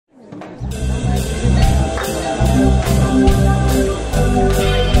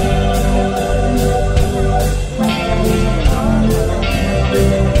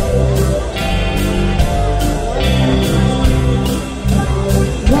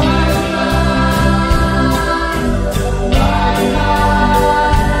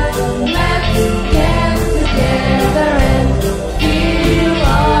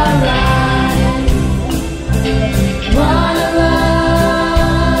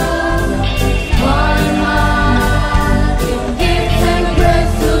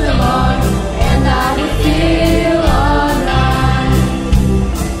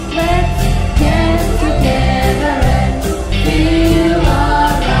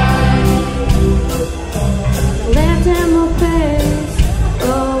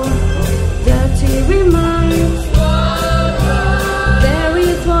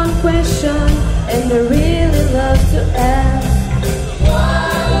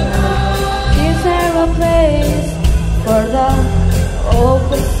a place for the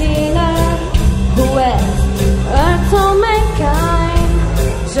open sinner who has hurt all mankind,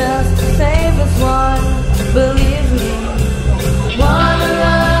 just to save us one. Believe me, one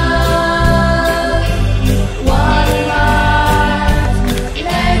love, one heart.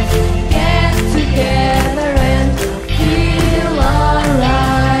 Let's get together and feel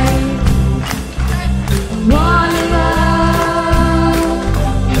alright. One love,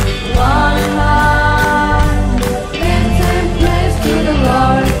 one heart. Let's send praise to the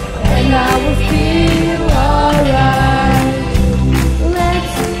Lord, and I will feel alright.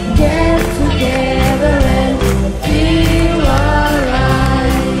 Let's get together and feel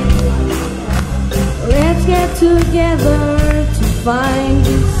alright. Let's get together to find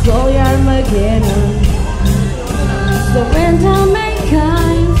this soul Armageddon. So when all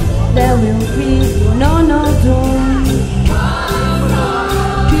mankind, there will be no doom.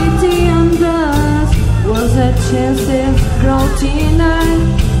 Pity on us was a chance to grow thinner.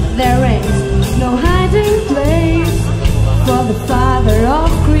 There ain't no high